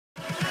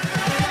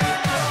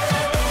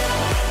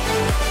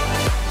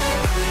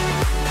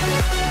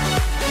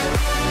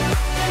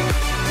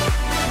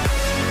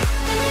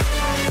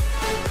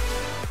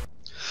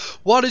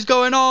What is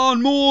going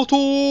on,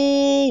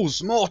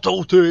 mortals?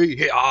 Mortal T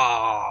here,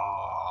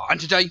 and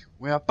today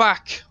we are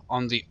back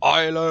on the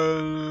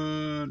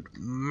island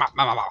map.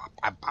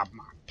 In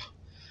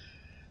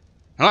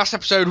the last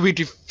episode, we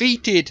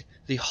defeated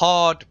the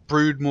hard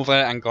brood mother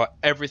and got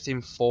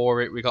everything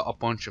for it. We got a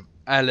bunch of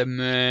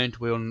element.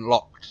 We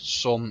unlocked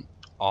some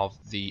of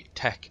the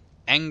tech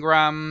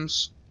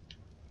engrams.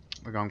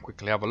 We're going to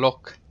quickly have a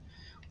look.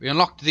 We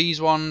unlocked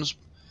these ones,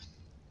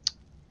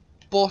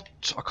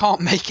 but I can't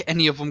make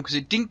any of them because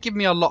it didn't give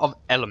me a lot of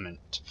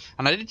element.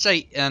 And I did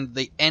say at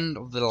the end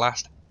of the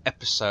last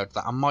episode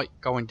that I might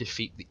go and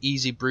defeat the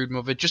easy brood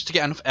mother just to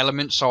get enough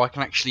elements so I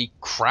can actually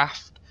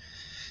craft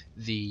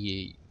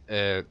the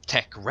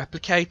tech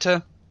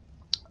replicator.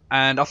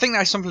 And I think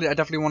that's something that I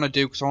definitely want to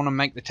do because I want to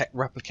make the tech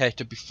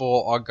replicator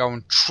before I go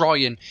and try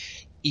and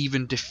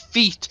even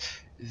defeat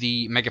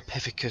the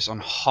Megapithecus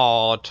on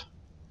hard.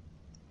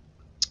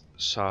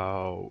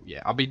 So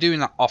yeah, I'll be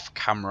doing that off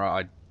camera,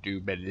 I do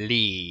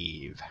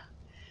believe.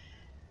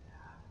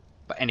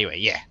 But anyway,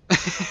 yeah.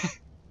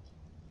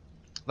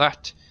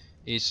 That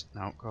is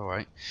no, go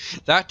away.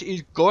 That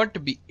is going to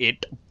be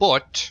it.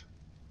 But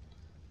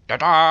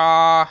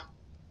ta-da!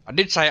 I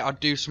did say I'd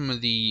do some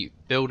of the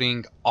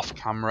building off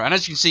camera, and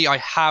as you can see,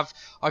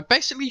 I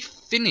basically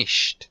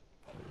finished.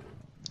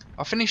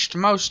 I finished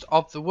most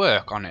of the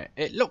work on it.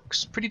 It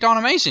looks pretty darn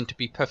amazing, to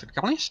be perfectly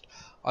honest.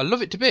 I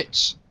love it to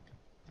bits.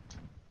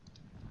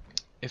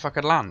 If I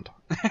could land.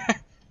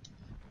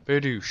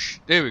 Badoosh.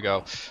 There we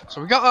go.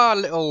 So we got our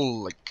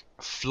little like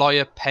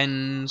flyer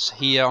pens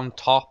here on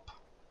top.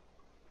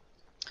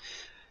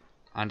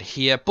 And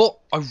here. But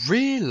I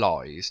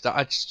realised that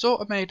I'd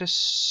sort of made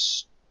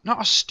not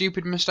a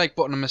stupid mistake,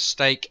 but a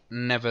mistake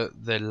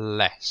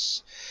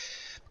nevertheless.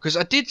 Because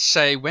I did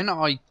say when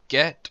I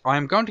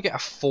am going to get a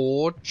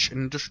forge, an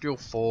industrial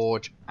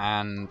forge,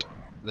 and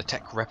the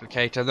tech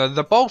replicator.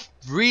 They're both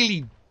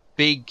really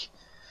big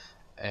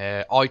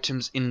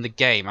items in the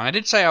game, and I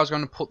did say I was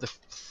going to put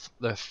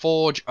the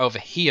forge over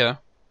here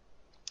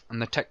and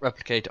the tech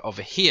replicator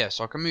over here,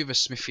 so I can move a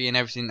smithy and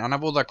everything and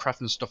have all that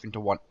crafting stuff into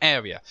one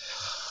area.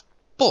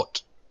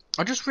 But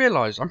I just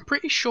realised I'm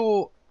pretty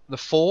sure the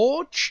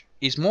forge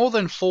is more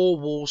than 4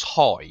 walls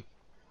high.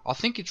 I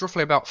think it's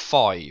roughly about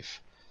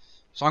 5.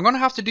 So I'm going to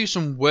have to do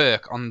some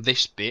work on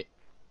this bit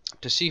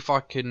to see if I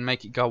can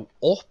make it go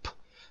up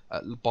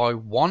by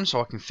 1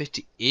 so I can fit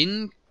it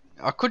in.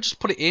 I could just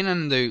put it in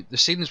and the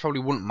ceilings probably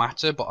wouldn't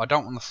matter, but I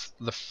don't want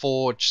the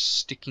forge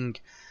sticking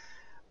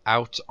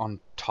out on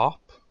top.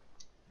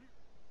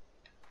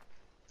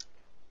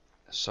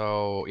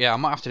 So yeah, I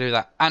might have to do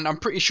that. And I'm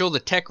pretty sure the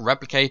tech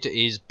replicator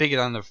is bigger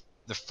than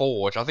the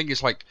forge. I think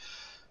it's like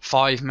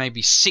 5,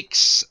 maybe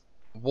 6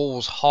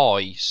 walls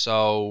high.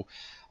 So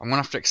I'm going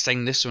to have to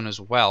extend this one as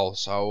well.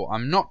 So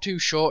I'm not too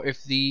sure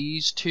if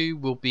these two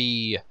will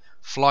be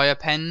flyer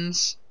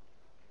pens.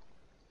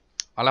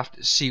 I'll have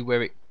to see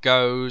where it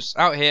goes.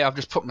 Out here I've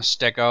just put my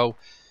stego,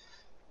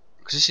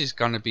 because this is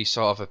going to be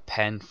sort of a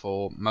pen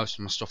for most of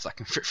my stuff that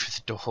can fit through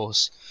the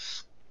doors.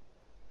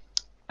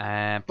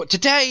 But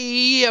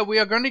today we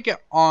are going to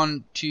get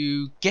on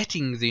to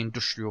getting the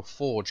industrial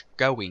forge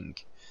going.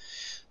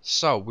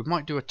 So we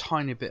might do a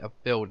tiny bit of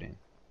building.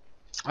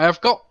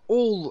 I've got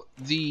all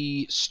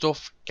the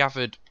stuff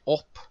gathered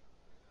up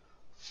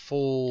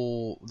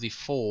for the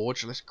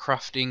forge. Let's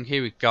crafting.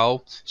 Here we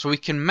go. So we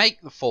can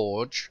make the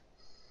forge.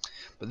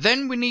 But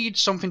then we need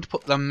something to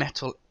put the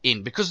metal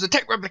in, because the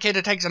tech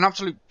replicator takes an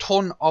absolute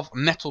ton of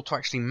metal to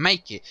actually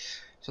make it.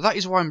 So that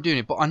is why I'm doing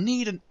it. But I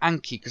need an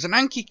Anky, because an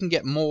Anky can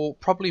get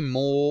probably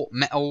more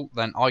metal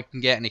than I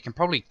can get, and it can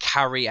probably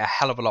carry a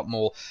hell of a lot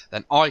more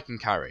than I can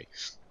carry.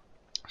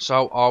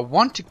 So I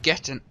want to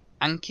get an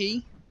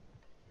Anky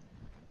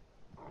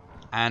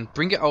and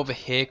bring it over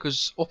here,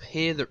 because up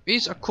here there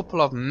is a couple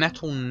of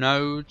metal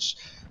nodes.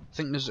 I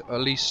think there's at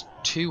least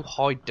 2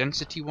 high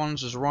density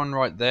ones. There's one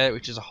right there,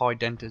 which is a high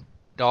density.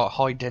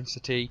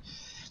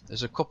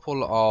 There's a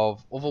couple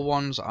of other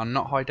ones that are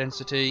not high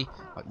density,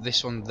 like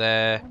this one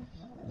there,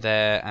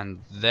 there, and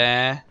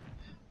there,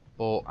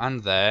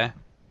 and there.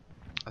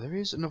 There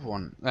is another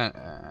one,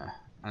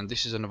 and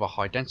this is another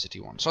high density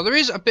one. So there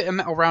is a bit of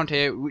metal around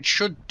here which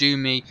should do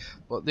me,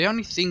 but the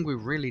only thing we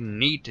really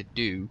need to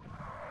do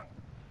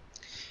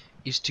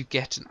is to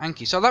get an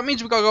Anky. So that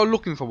means we've got to go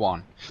looking for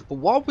one. But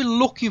while we're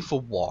looking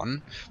for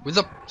one,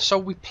 so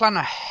we plan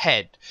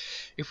ahead.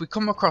 If we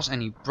come across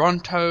any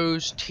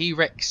Brontos,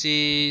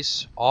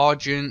 T-Rexes,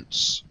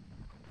 Argents,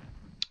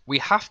 we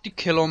have to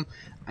kill them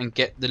and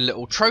get the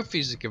little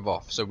trophies to give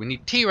off. So we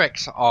need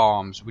T-Rex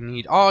arms, we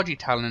need RG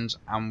talons,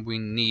 and we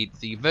need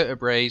the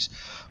vertebrae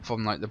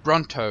from like the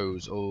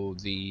Brontos or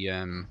the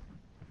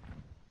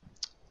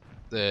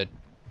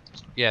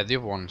other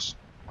ones.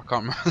 I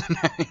can't remember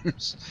the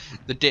names.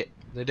 The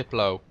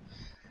Diplo.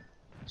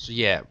 So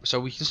yeah, so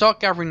we can start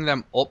gathering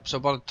them up. So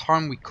by the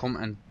time we come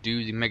and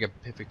do the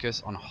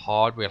Megapithecus on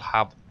hard, we'll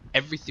have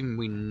everything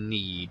we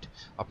need.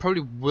 I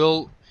probably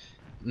will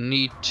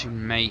need to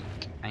make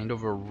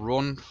another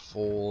run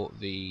for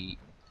the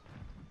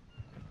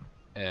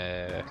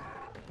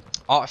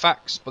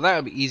artifacts, but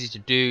that'll be easy to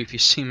do. If you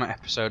see my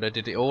episode, I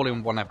did it all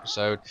in one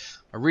episode.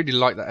 I really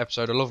like that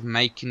episode. I love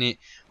making it,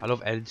 I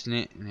love editing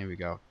it, and here we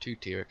go, 2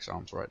 T-Rex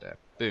arms right there.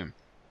 Boom.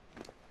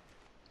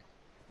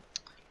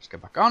 Let's go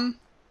back on.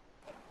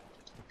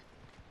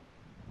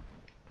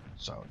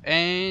 So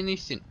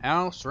anything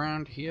else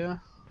around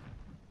here?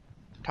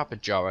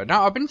 Tapajara.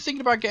 Now I've been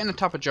thinking about getting a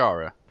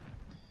Tapajara,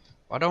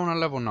 but I don't want a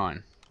level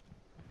 9.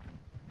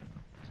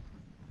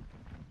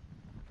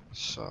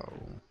 So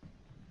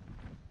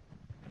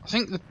I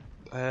think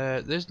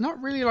there's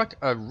not really like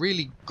a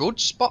really good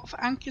spot for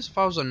Ankylos as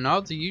far as I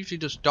know. They're usually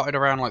just dotted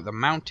around like the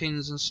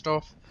mountains and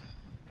stuff.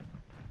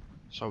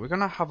 So we're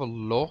gonna have a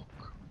look,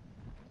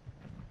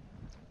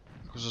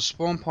 because the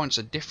spawn points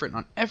are different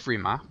on every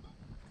map.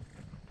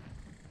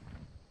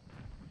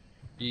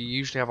 You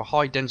usually have a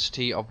high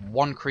density of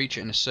one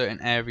creature in a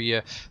certain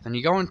area, then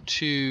you go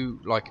into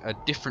like a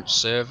different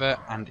server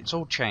and it's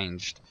all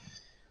changed.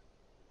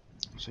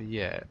 So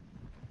yeah,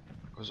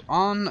 because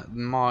on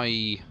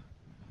my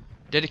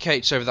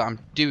dedicated server that I'm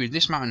doing,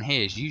 this mountain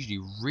here is usually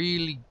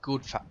really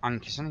good for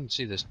Ankylos. And you can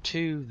see there's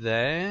 2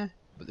 there,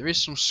 but there is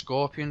some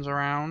scorpions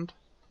around,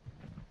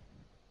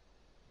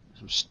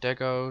 some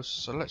stegos.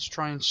 So let's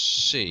try and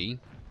see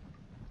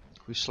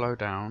if we slow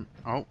down.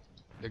 Oh,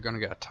 they're gonna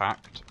get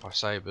attacked by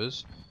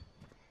sabers.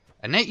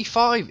 An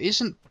 85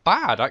 isn't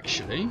bad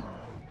actually,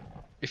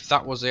 if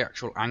that was the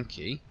actual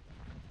Anky.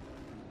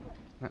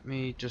 Let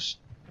me just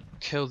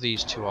kill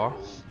these 2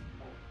 off.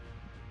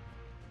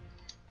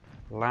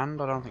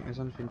 Land, I don't think there's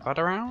anything bad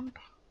around.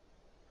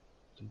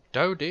 The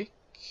Dodic.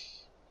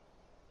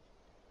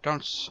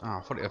 Don't. Oh,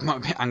 I thought it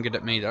might be angered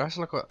at me there. Let's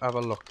have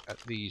a look at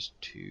these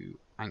 2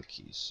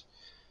 Ankys.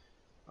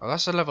 Oh,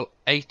 that's a level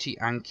 80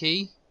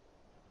 Anky.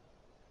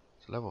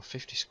 It's a level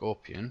 50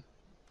 Scorpion.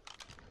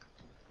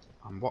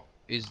 And what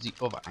is the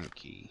other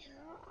Anky?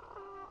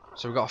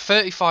 So we've got a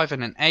 35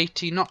 and an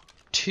 80. Not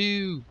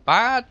too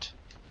bad,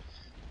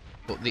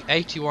 but the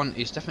 81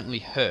 is definitely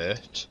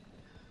hurt.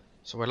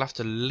 So we'll have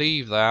to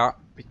leave that,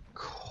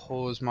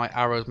 because my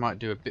arrows might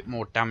do a bit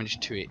more damage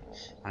to it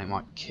and it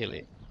might kill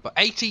it. But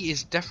 80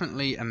 is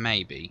definitely a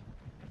maybe.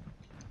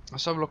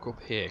 Let's have a look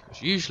up here,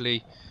 because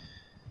usually,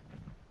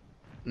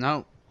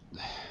 no, you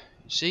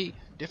see,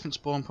 different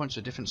spawn points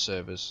for different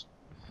servers.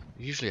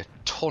 There's usually a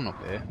ton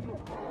up here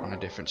on a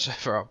different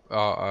server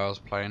I was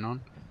playing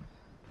on,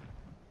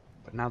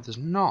 but now there's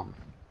none.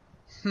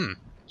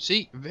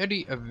 See,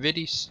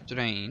 very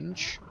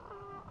strange.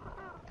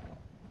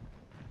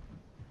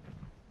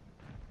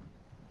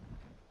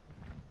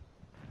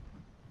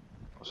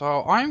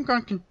 So I'm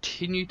going to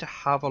continue to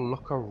have a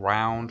look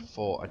around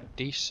for a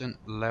decent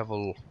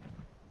level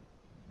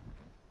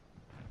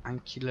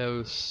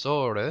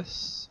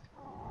Ankylosaurus.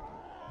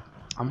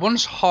 And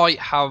once I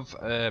have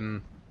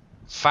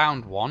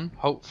found one,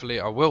 hopefully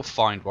I will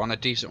find one, a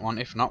decent one.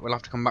 If not, we'll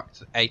have to come back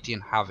to 80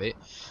 and have it.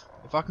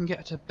 If I can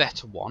get a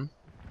better one,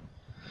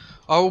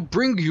 I will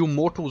bring you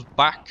mortals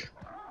back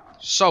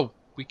so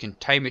we can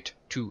tame it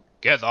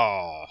together.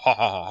 Ha ha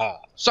ha ha.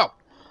 So,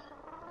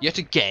 yet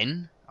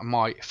again,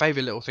 my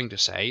favourite little thing to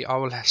say, I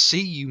will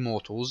see you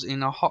mortals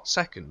in a hot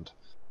second.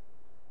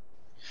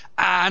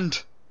 And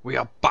we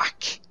are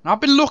back. Now, I've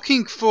been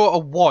looking for a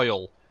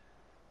while,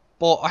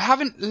 but I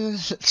haven't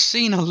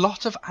seen a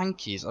lot of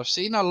Ankys. I've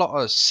seen a lot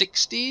of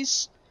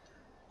 60s,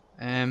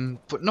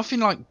 but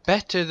nothing like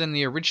better than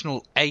the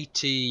original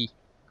 80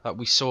 that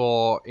we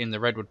saw in the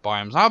redwood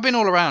biomes. Now, I've been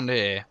all around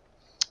here.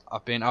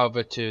 I've been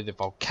over to the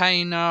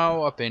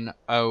volcano, I've been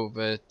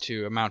over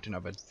to a mountain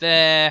over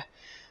there,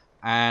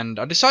 and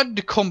I decided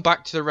to come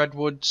back to the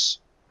redwoods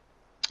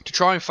to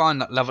try and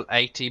find that level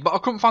 80, but I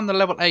couldn't find the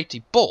level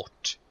 80,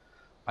 but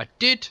I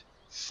did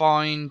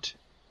find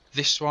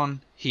this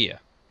one here.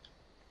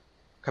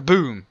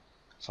 Kaboom!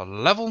 It's a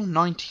level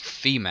 90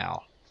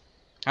 female.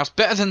 That's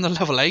better than the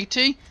level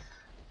 80,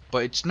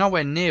 but it's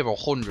nowhere near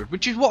 100,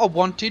 which is what I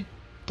wanted,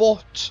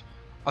 but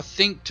I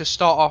think to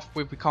start off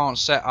with we can't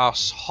set our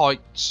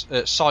sights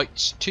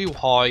too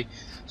high,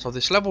 so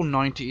this level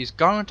 90 is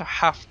going to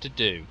have to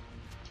do.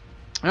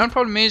 The only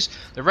problem is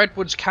the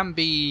redwoods can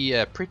be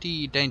a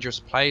pretty dangerous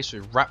place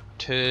with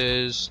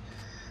raptors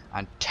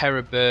and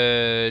terror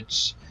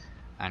birds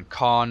and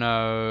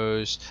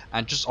carnos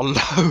and just a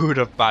load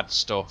of bad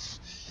stuff.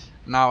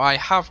 Now I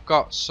have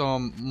got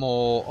some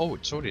more. Oh,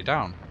 it's already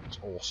down. That's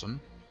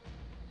awesome.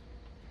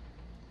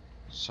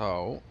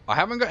 So I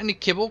haven't got any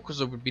kibble because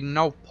there would be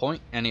no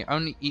point, and it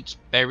only eats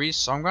berries,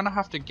 so I'm gonna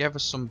have to give her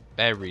some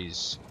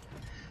berries.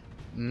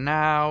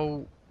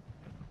 Now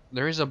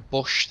there is a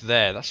bush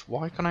there. That's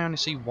why can I only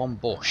see one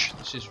bush?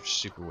 This is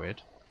super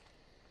weird.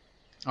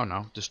 Oh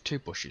no, there's 2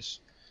 bushes.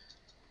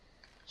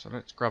 So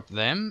let's grab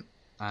them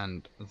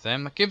and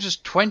them. That gives us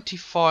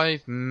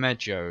 25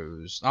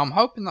 meadows. Now I'm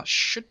hoping that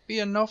should be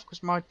enough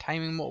because my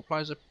taming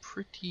multipliers are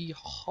pretty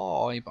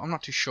high, but I'm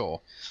not too sure.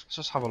 Let's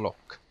just have a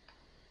look.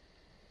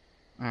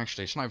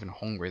 Actually, it's not even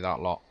hungry, that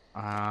lot.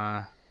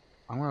 I'm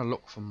going to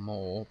look for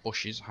more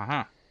bushes.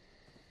 Haha.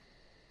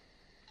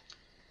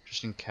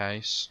 Just in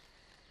case.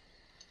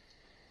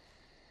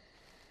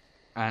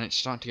 And it's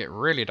starting to get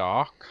really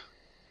dark.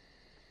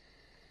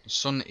 The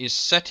sun is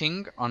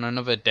setting on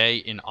another day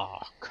in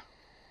Ark.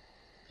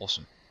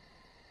 Awesome.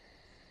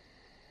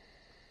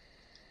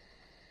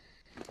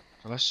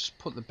 So let's just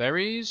put the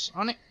berries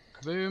on it.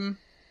 Kaboom.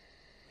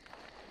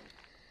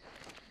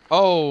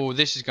 Oh,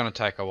 this is going to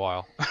take a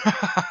while.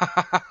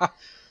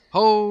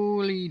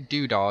 Holy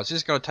doodahs. This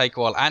is going to take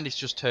a while. And it's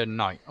just turned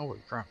night. Holy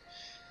crap.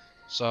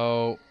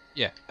 So,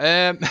 yeah.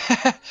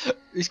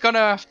 It's going to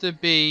have to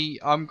be...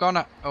 I'm going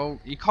to... Oh,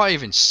 you can't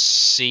even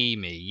see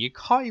me. You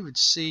can't even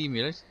see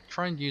me. Let's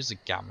try and use the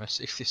gamma.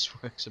 See if this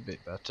works a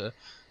bit better.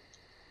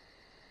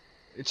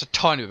 It's a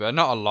tiny bit better.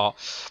 Not a lot.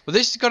 But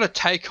this is going to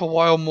take a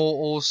while more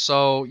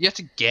also. Yet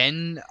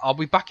again, I'll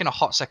be back in a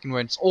hot second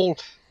when it's all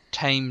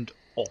tamed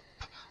up.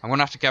 I'm going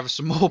to have to gather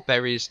some more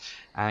berries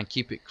and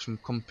keep it some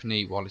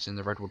company while it's in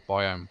the redwood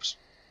biomes.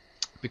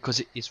 Because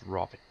it is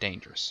rather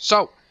dangerous.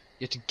 So...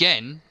 Yet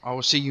again, I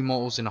will see you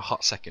mortals in a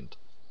hot second.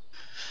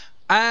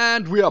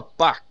 And we are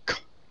back.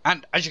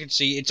 And as you can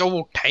see, it's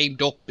all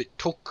tamed up. It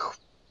took,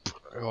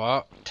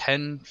 what,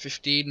 10,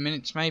 15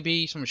 minutes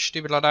maybe? Something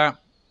stupid like that.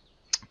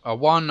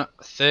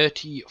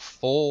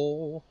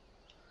 134.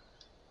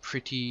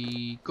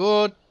 Pretty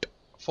good.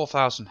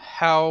 4,000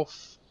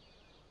 health.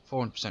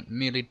 400%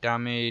 melee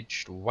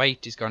damage.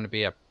 Weight is going to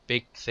be a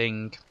big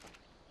thing.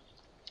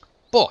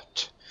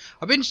 But...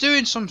 I've been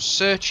doing some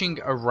searching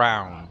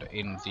around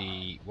in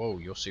the... Whoa,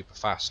 you're super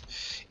fast.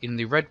 In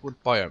the redwood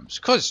biomes.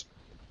 Because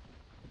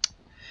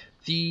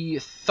the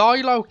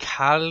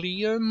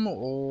thylacalium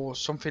or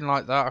something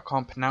like that, I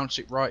can't pronounce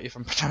it right. If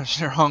I'm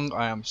pronouncing it wrong,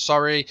 I am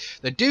sorry.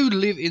 They do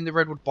live in the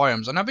redwood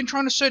biomes. And I've been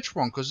trying to search for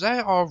one because they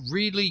are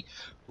really,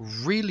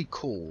 really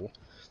cool.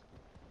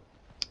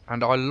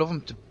 And I love them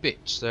to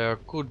bits. They're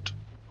good.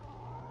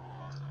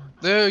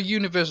 They're a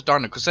universal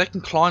dino because they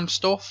can climb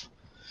stuff.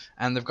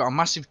 And they've got a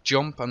massive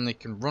jump and they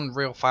can run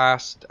real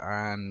fast.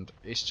 And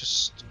it's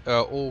just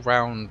all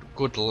round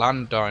good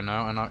land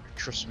dino. And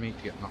trust me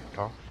to get knocked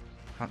off.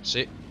 That's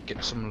it.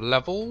 Get some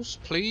levels,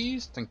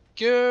 please. Thank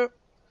you.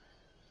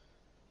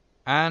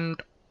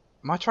 And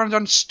my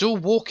Pteranodon's still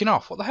walking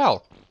off. What the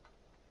hell?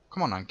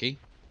 Come on, Anky.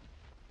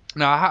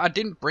 No, I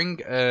didn't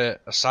bring a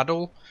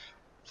saddle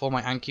for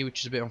my Anky, which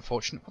is a bit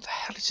unfortunate. What the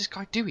hell is this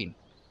guy doing?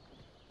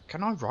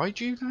 Can I ride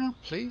you now,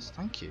 please?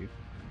 Thank you.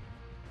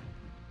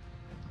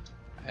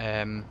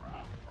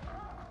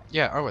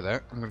 Yeah, over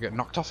there. I'm gonna get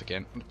knocked off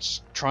again.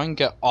 Let's try and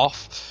get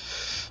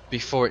off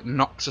before it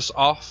knocks us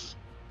off.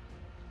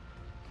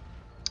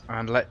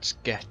 And let's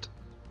get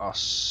our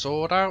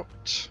sword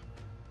out.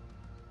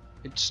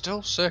 It's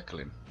still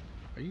circling.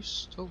 Are you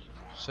still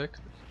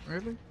circling?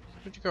 Really?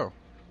 Where'd you go?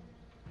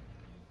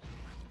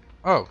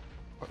 Oh,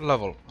 what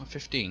level?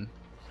 15.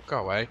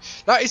 Go away.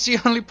 That is the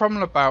only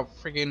problem about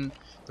friggin'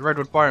 the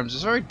redwood biomes.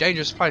 It's a very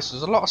dangerous place.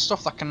 There's a lot of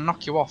stuff that can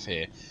knock you off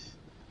here.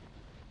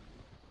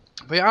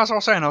 But yeah, as I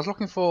was saying, I was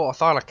looking for a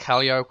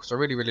thylacalio because I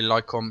really, really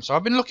like them. So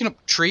I've been looking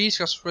up trees,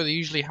 that's where they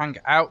usually hang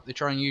out. They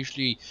try and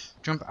usually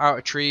jump out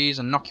of trees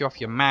and knock you off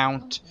your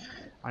mount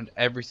and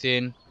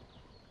everything.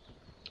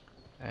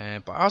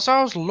 But as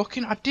I was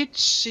looking, I did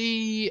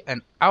see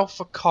an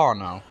alpha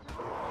carno.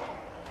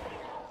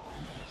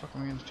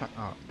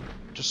 Oh,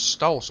 just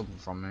stole something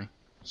from me.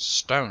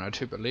 Stone, I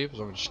do believe,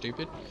 something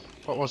stupid.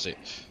 What was it?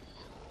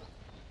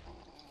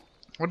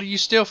 What did you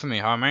steal from me,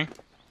 homie?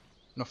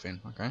 Nothing,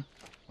 okay.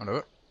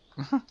 Whatever.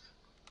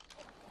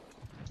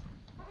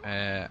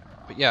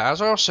 But yeah,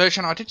 as I was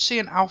searching, I did see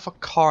an alpha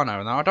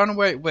carno. Now I don't know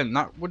where it went.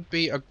 That would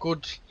be a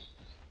good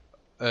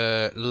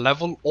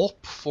level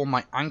up for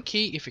my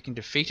Anky if we can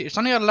defeat it. It's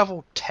only a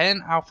level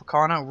 10 alpha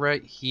carno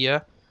right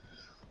here,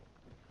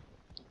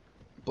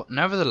 but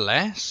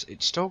nevertheless,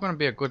 it's still going to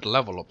be a good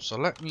level up. So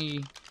let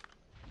me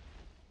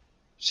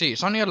see.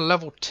 It's only a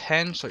level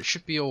 10, so it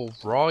should be all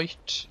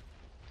right.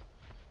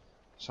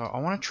 So I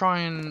want to try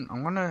and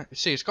I'm gonna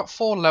see. It's got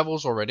 4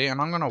 levels already, and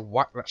I'm gonna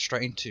whack that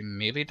straight into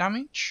melee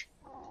damage.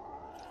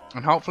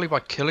 And hopefully, by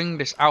killing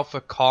this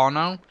alpha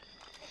carno,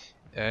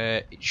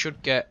 it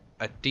should get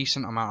a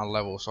decent amount of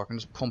levels, so I can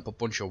just pump a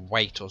bunch of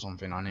weight or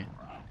something on it.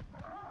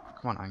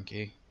 Come on,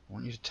 Anky. I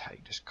want you to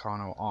take this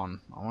carno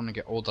on. I want to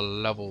get all the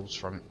levels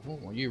from it. Ooh,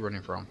 what are you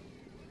running from?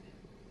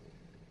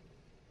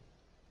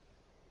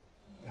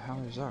 The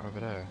hell is that over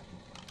there?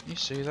 Can you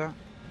see that?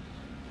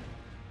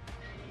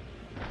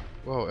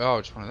 Whoa, oh,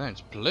 it's one of them.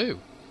 It's blue.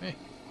 Hey,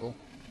 cool.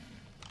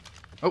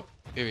 Oh,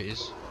 here it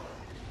is.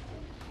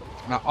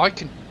 Now I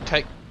can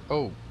take...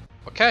 Oh,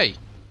 okay.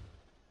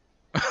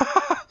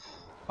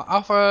 My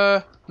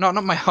alpha... No,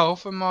 not my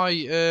alpha. My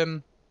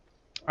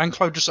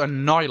Ankylo just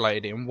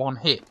annihilated it in one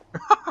hit.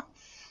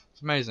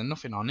 It's amazing.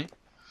 Nothing on it.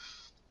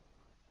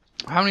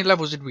 How many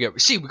levels did we get?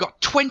 See, we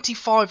got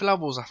 25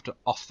 levels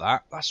off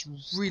that. That's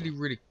really,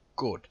 really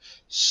good.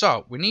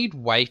 So we need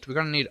weight. We're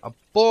gonna need a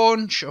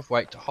bunch of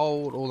weight to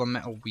hold all the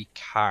metal we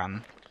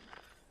can.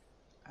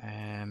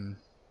 I'm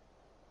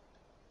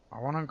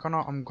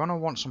gonna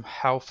want some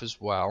health as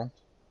well.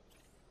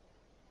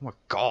 Oh my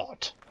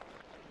god.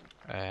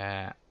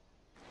 I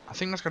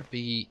think that's gonna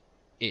be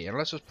it.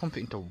 Let's just pump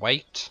it into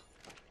weight.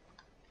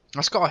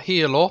 That's got to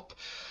heal up.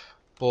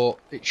 but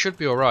it should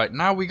be alright.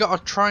 Now we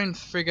gotta try and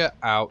figure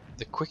out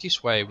the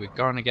quickest way we're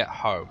gonna get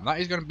home. That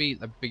is gonna be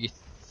the biggest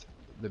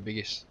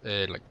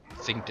like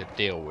thing to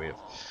deal with.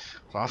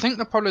 So I think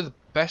that probably the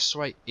best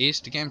way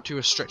is to get him to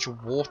a stretch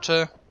of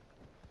water,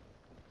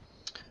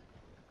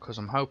 because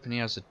I'm hoping he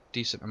has a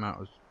decent amount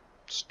of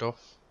stuff,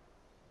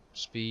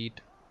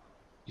 speed.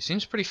 He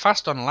seems pretty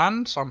fast on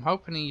land, so I'm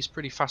hoping he's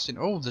pretty fast in...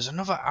 Oh, there's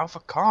another Alpha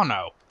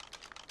Carno.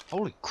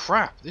 Holy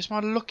crap, this is my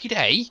lucky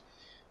day.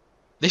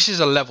 This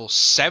is a level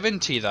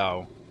 70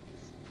 though.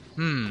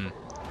 Go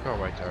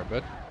away there,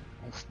 bud.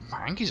 Oh,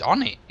 man, he's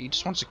on it. He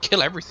just wants to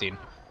kill everything.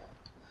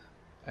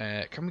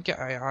 Can we get...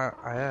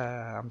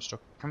 I'm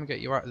stuck. Can we get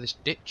you out of this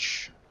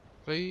ditch,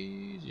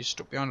 please? You're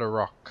stuck behind a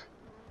rock.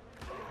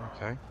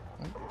 Okay.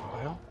 Oh, what the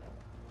hell?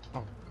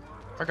 Oh,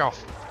 fuck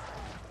off.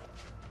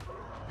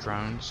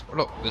 Drones.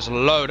 Look, there's a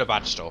load of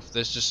bad stuff.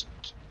 There's just...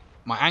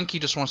 My Anky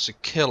just wants to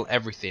kill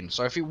everything.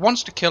 So if it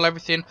wants to kill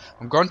everything,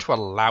 I'm going to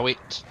allow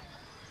it.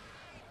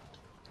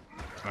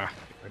 Get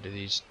rid of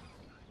these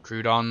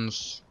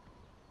Crudons.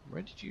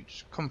 Where did you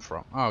just come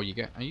from? Oh, are you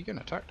getting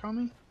attacked on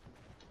me?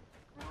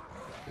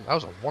 That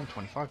was a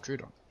 125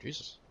 Trudon.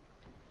 Jesus.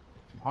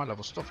 Some high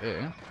level stuff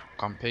here.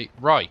 Compete.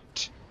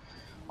 Right.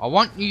 I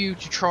want you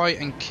to try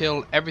and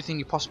kill everything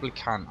you possibly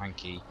can,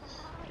 Anky.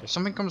 If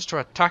something comes to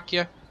attack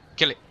you,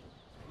 kill it.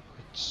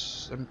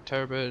 It's them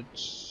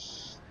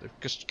terrorbirds. They've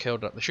just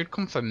killed it. They should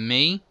come for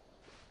me.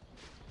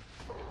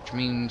 Which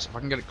means if I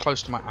can get it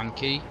close to my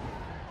Anky.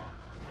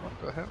 What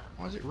the hell?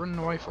 Why is it running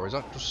away for? Is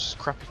that just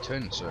crappy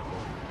turn circle?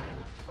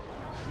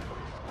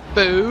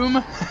 Boom!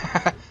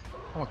 Oh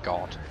my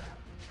god.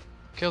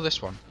 Kill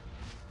this one.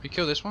 You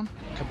kill this one?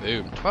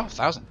 Kaboom.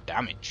 12,000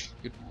 damage.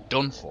 You're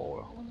done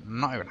for.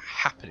 Not even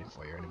happening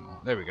for you anymore.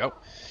 There we go.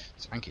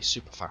 This Anky's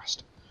super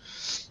fast.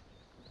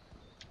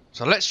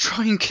 So let's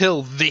try and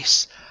kill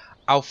this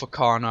Alpha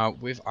Carno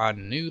with our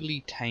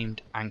newly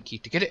tamed Anky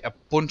to get it a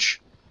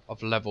bunch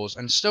of levels.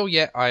 And still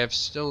yet I have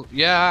still...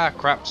 Yeah,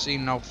 crap,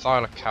 seen no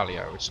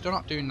Thylacalio. It's still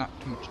not doing that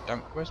too much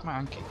damage. Where's my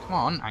Anky? Come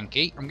on,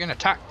 Anky. I'm getting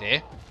attacked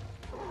here.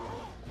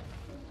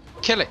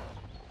 Kill it.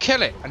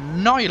 Kill it.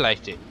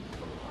 Annihilate it.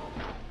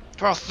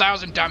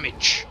 12,000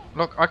 damage.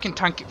 Look, I can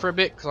tank it for a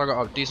bit because I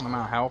got a decent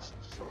amount of health.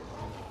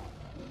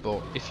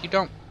 But if you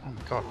don't... Oh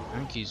my god,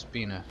 Anky's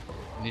being an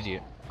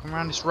idiot. Come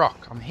around this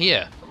rock. I'm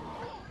here.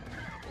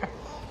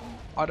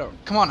 I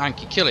don't... Come on,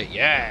 Anky, kill it.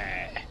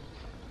 Yeah.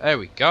 There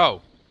we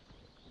go.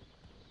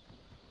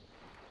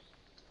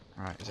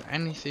 Alright, is there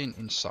anything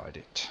inside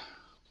it?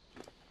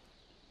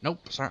 Nope,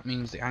 so that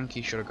means the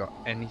Anky should have got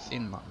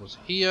anything that was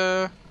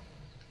here.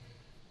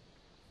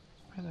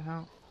 Where the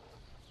hell?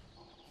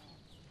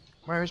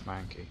 Where is my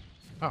Anky?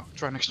 Oh,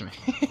 it's right next to me.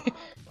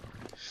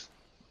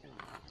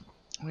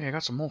 Oh yeah, I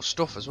got some more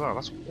stuff as well.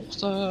 That's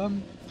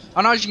awesome.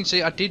 And as you can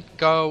see, I did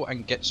go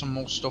and get some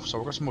more stuff.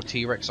 So I got some more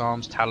T-Rex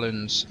arms,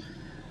 talons,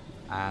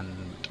 and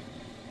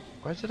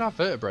where did our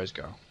vertebrae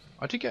go?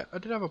 I did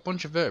have a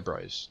bunch of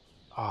vertebrae.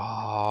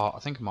 Ah, I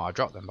think I might have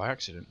dropped them by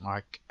accident,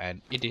 like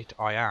an idiot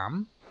I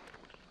am.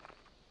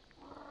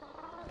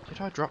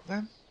 Did I drop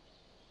them?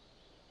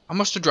 I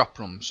must have dropped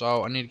them,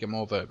 so I need to get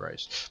more vertebrae.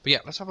 But yeah,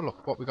 let's have a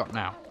look what we got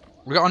now.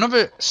 We got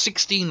another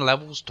 16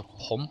 levels to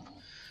pump.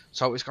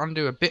 So it's going to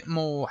do a bit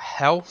more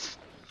health.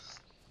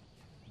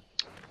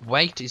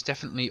 Weight is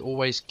definitely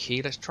always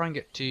key. Let's try and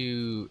get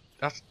to...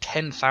 That's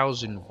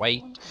 10,000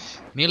 weight.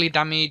 Melee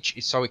damage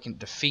is so it can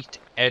defeat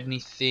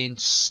anything.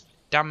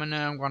 Stamina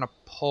I'm going to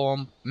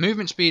pump.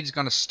 Movement speed is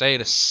going to stay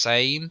the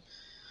same.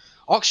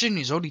 Oxygen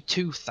is only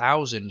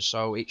 2,000,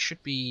 so it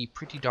should be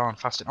pretty darn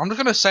fast. I'm just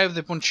going to save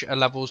a bunch of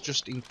levels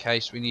just in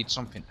case we need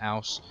something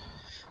else.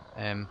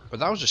 But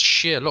that was just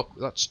sheer luck.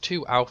 That's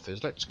 2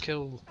 alphas. Let's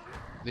kill...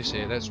 This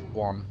here, there's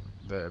 1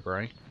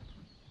 vertebrae.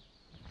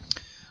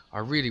 I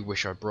really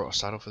wish I brought a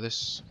saddle for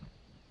this,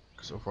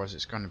 because otherwise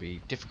it's going to be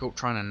difficult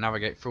trying to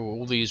navigate through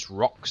all these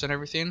rocks and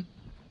everything.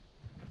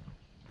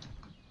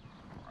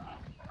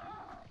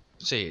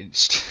 See,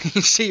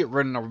 you see it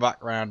running on the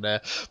background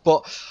there.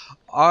 But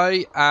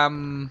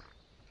I'm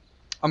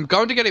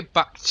going to get it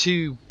back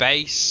to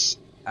base,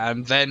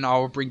 and then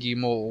I'll bring you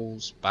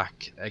mortals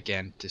back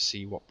again to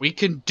see what we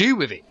can do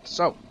with it.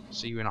 So,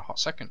 see you in a hot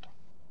second.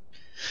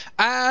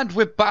 And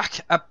we're back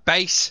at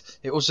base.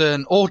 It was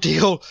an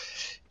ordeal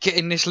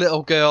getting this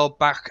little girl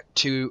back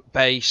to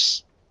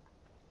base,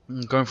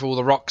 going through all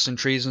the rocks and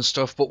trees and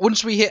stuff. But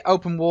once we hit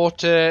open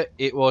water,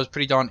 it was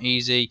pretty darn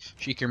easy.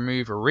 She can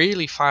move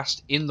really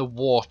fast in the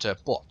water.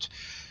 But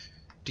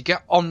to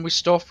get on with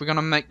stuff, we're going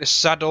to make the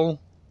saddle.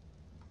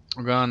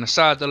 We're going to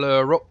saddle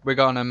her up. We're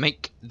going to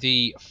make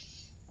the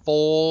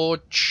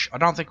forge. I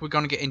don't think we're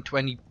going to get into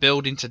any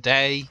building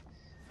today.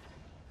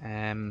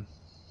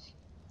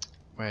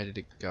 Where did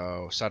it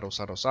go? Saddle,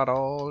 saddle,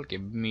 saddle.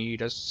 Give me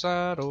the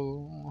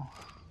saddle.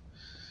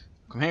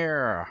 Come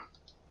here.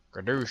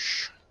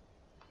 Gadoosh.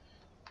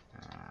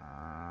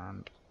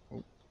 And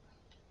oh,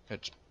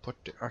 let's put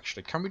it.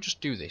 Actually, can we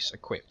just do this?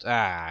 Equipped.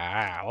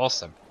 Ah,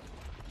 awesome.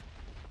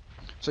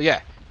 So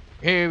yeah,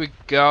 here we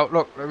go.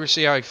 Look, let me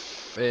see how.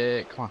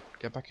 Come on,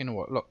 get back in the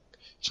water. Look,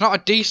 It's not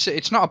a decent.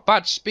 It's not a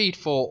bad speed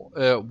for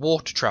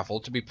water travel,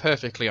 to be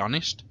perfectly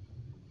honest.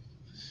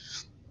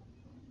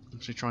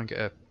 Let's try and get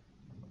a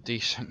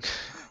decent.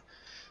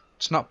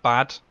 It's not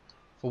bad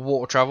for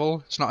water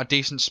travel. It's not a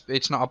decent.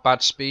 It's not a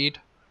bad speed.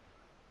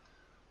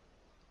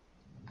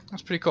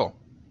 That's pretty cool.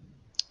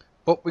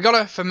 But we got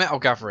it for metal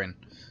gathering,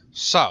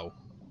 so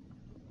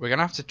we're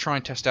gonna have to try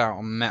and test out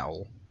on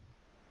metal.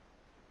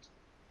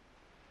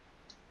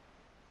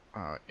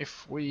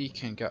 If we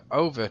can get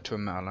over to a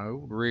metal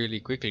node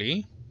really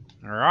quickly,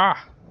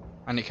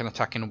 and it can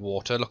attack in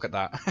water. Look at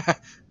that.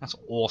 That's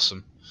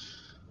awesome.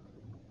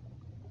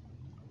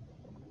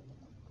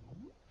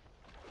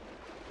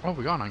 Oh,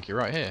 we got an Anky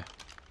right here.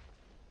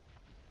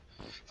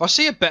 If I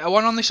see a better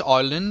one on this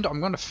island, I'm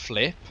going to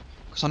flip.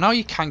 Because I know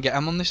you can get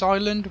them on this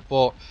island,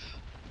 but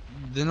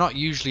they're not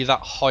usually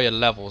that higher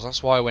levels.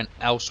 That's why I went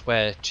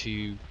elsewhere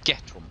to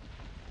get them.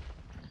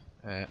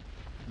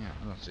 Yeah,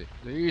 that's it.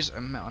 There's a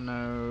metal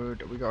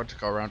node. We got to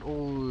go around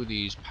all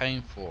these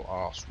painful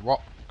ass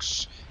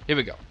rocks. Here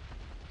we go.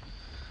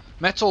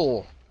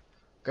 Metal.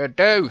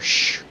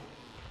 Gadoosh.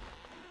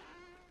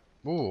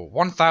 Ooh,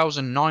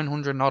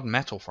 1,900 odd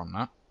metal from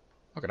that.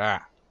 Look at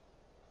that.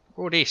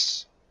 Look at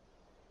this.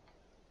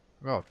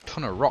 We got a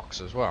ton of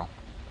rocks as well.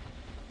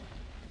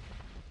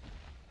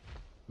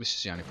 This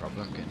is the only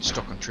problem, getting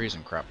stuck on trees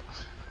and crap.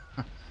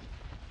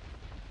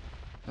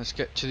 Let's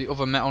get to the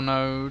other metal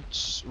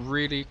nodes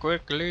really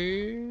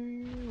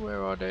quickly.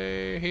 Where are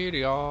they? Here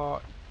they are.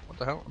 What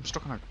the hell? I'm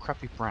stuck on a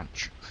crappy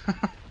branch.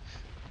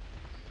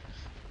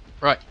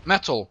 Right,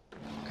 metal.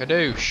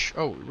 Kadoosh.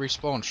 Oh, it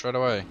respawned straight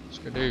away. It's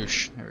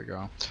kadoosh. Here we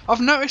go. I've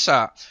noticed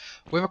that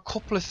with a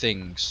couple of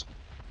things.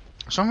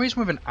 For some reason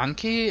with an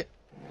Anky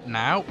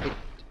now,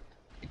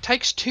 it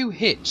takes 2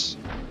 hits.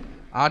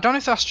 I don't know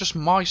if that's just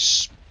my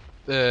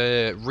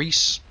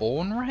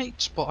respawn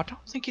rate, but I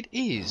don't think it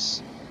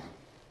is.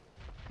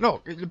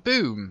 Look,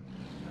 boom.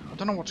 I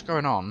don't know what's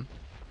going on,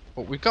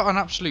 but we've got an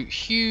absolute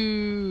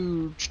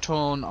huge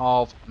ton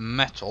of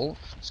metal.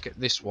 Let's get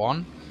this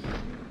one.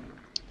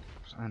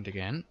 And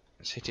again.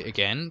 Let's hit it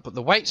again. But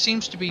the weight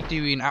seems to be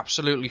doing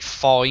absolutely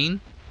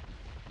fine.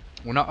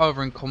 We're not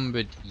over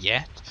encumbered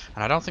yet,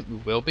 and I don't think we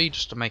will be,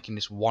 just to making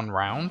this one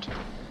round.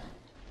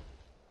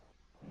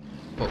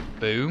 But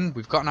boom,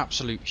 we've got an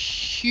absolute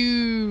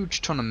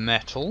huge ton of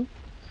metal.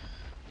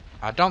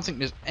 I don't think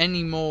there's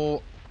any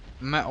more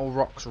metal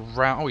rocks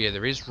around. Oh yeah,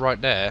 there is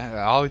right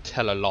there. I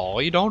tell a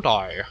lie, don't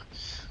I?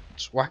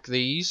 Let's whack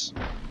these.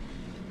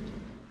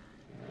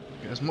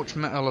 Get as much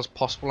metal as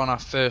possible on our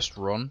first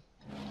run.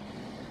 I'm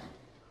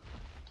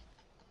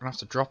gonna have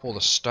to drop all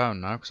the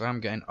stone now, because I am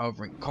getting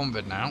over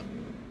encumbered now.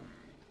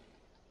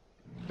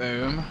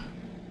 Boom.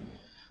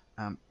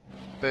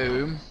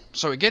 Boom.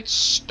 So it gets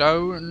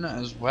stone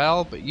as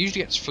well, but it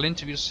usually gets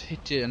flint. If you just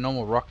hit a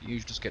normal rock, it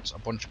usually just gets a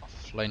bunch of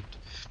flint.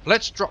 But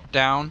let's drop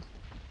down.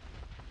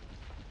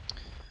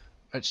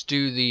 Let's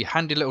do the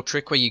handy little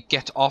trick where you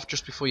get off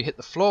just before you hit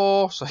the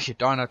floor, so your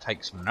dino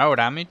takes no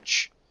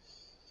damage.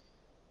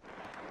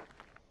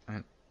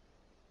 And,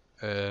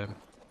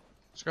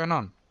 what's going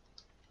on?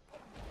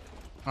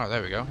 Oh,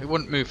 there we go. It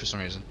wouldn't move for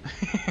some reason.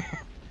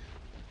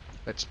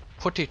 Let's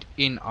put it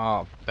in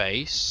our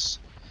base.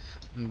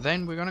 And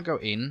then we're going to go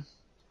in.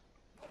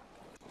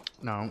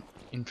 No,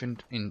 into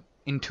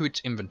its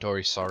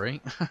inventory,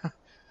 sorry.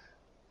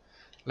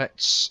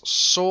 Let's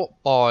sort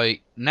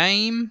by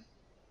name.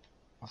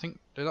 I think,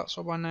 did that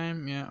sort by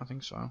name? Yeah, I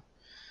think so.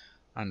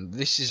 And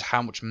this is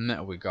how much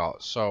metal we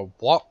got. So,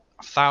 what?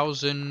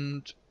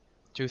 1,000,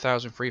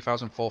 2,000,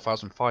 3,000,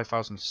 4,000,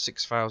 5,000,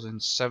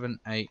 6,000, 7,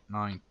 8,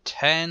 9,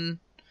 10,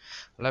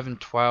 11,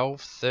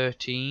 12,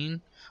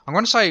 13. I'm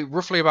going to say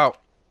roughly about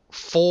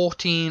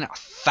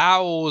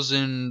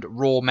 14,000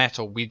 raw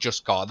metal we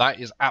just got. That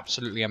is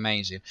absolutely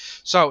amazing.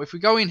 So if we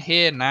go in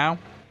here now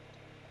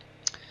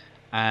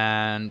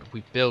and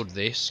we build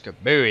this,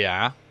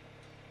 booyah,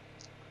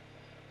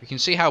 we can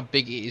see how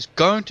big it is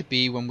going to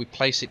be when we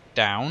place it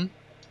down.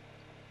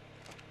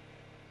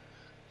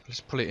 Let's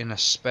put it in a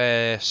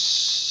spare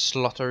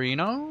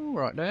slotterino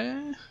right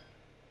there.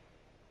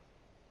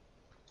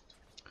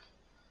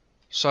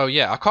 So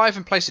yeah, I can't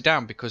even place it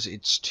down because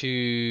it's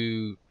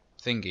too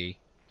thingy.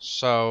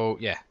 So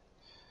yeah,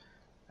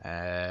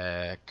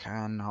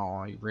 can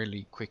I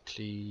really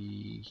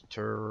quickly I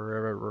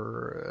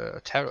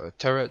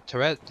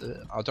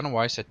don't know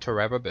why I said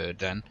Terrabird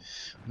then.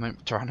 I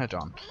meant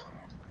Pteranodon.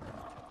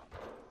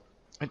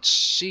 Let's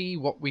see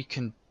what we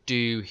can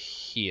do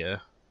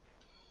here.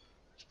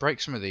 Let's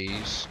break some of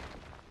these.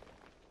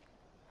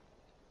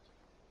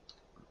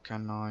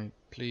 Can I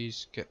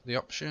please get the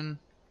option?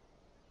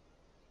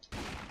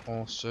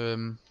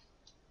 Awesome.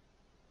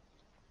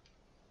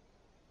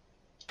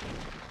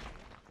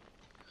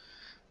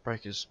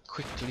 Break as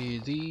quickly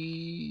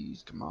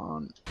these. Come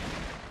on.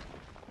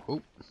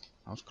 Oh,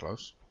 that was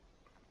close.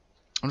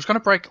 I'm just going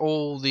to break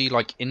all the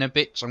like inner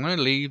bits. I'm going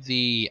to leave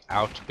the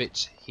outer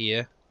bits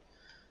here.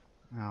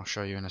 I'll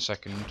show you in a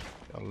second.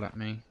 It'll let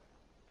me.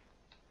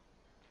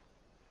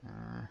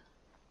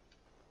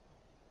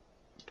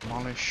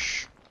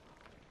 Demolish.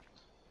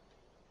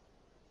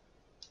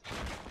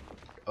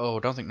 Oh, I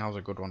don't think that was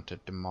a good one to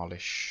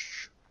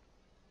demolish.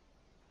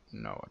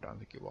 No, I don't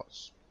think it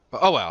was.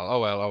 But oh well, oh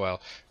well, oh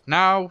well.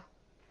 Now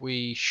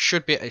we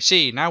should be...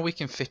 See, now we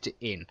can fit it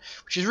in.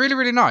 Which is really,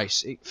 really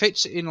nice. It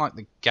fits in like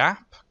the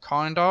gap,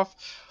 kind of.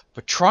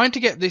 But trying to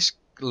get this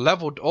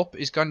leveled up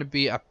is going to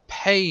be a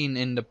pain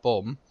in the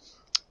bum.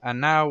 And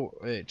now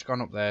it's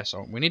gone up there,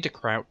 so we need to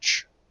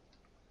crouch.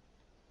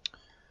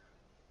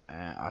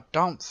 I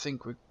don't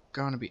think we're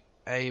going to be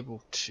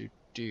able to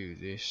do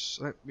this.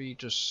 Let me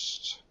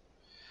just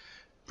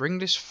bring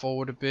this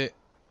forward a bit.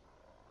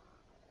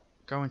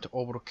 Go into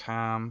orbital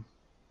cam.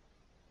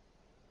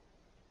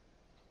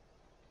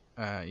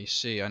 You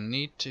see, I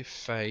need to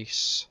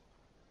face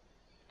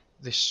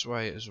this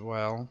way as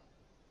well,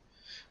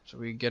 so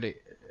we get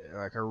it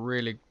like a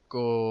really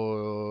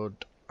good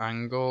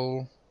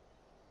angle.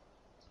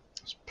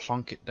 Let's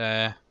plonk it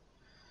there.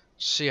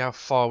 See how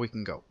far we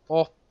can go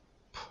up.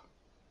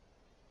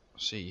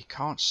 See, you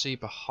can't see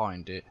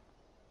behind it,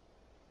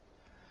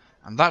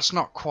 and that's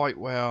not quite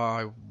where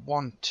I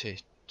want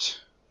it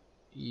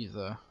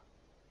either.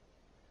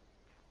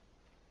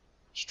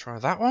 Let's try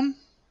that one,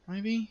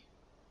 maybe.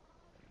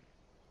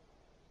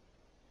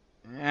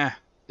 Yeah,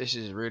 this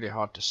is really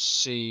hard to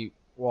see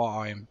what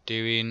I'm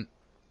doing.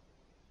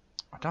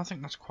 I don't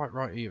think that's quite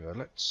right either.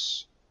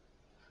 Let's...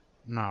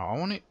 No, I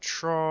want to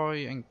try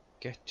and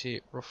get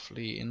it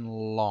roughly in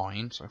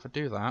line. So if I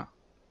do that,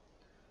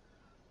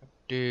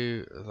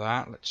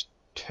 let's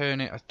turn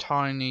it a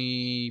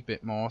tiny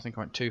bit more. I think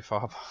I went too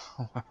far.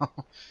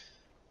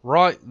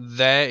 Right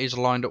there is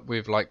lined up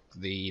with like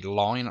the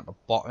line at the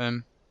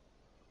bottom.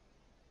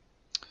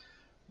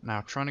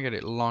 Now trying to get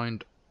it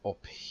lined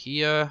up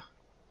here.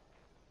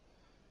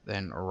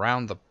 Then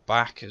around the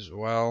back as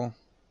well.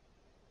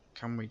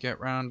 Can we get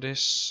around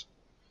this?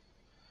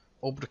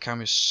 Orbital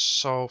cam is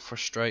so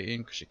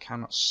frustrating because you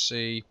cannot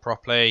see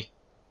properly.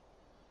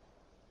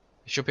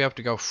 You should be able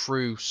to go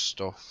through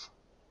stuff.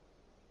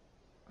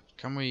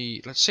 Can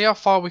we... Let's see how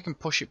far we can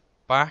push it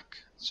back.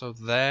 So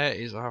there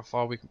is how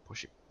far we can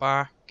push it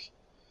back.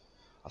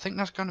 I think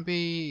that's going to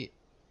be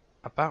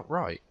about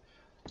right.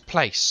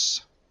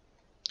 Place.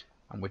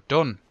 And we're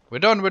done. We're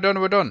done, we're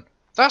done, we're done.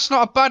 That's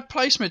not a bad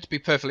placement, to be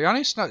perfectly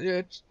honest.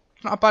 It's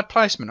not a bad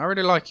placement. I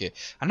really like it.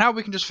 And now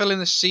we can just fill in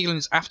the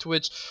ceilings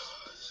afterwards.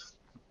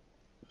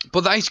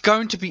 But that is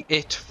going to be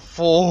it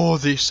for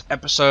this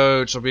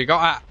episode. So we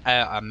got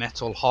a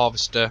metal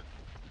harvester.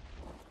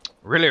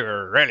 Really,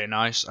 really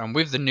nice. And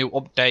with the new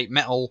update,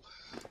 metal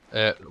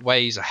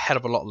weighs a hell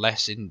of a lot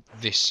less in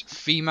this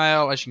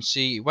female. As you can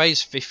see, it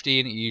weighs 50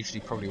 and it usually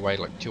probably weighs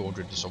like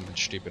 200 or something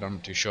stupid. I'm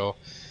not too sure.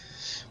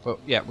 But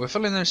yeah, we're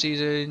filling those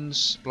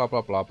seasons, blah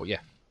blah blah. But yeah,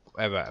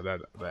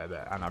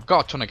 and I've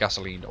got a ton of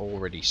gasoline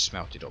already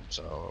smelted up.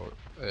 So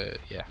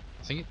yeah,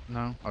 I think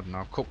no, I don't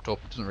know, cooked up.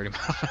 Doesn't really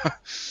matter.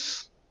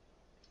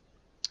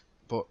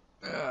 But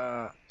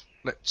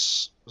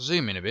let's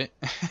zoom in a bit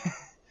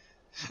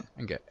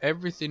and get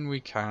everything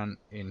we can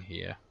in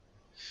here.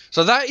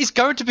 So that is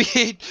going to be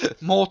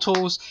it,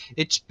 mortals.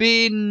 It's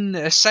been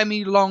a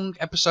semi-long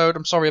episode.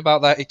 I'm sorry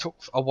about that. It took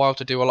a while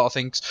to do a lot of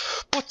things.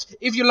 But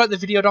if you like the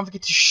video, don't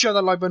forget to show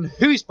that like button,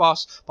 who is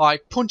boss, by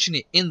punching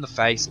it in the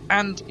face.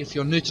 And if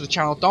you're new to the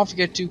channel, don't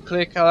forget to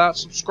click that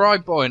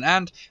subscribe button.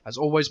 And as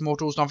always,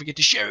 mortals, don't forget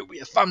to share it with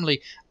your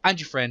family and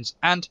your friends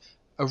and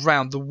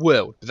around the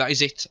world. But that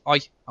is it.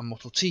 I am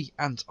Mortal T,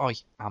 and I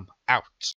am out.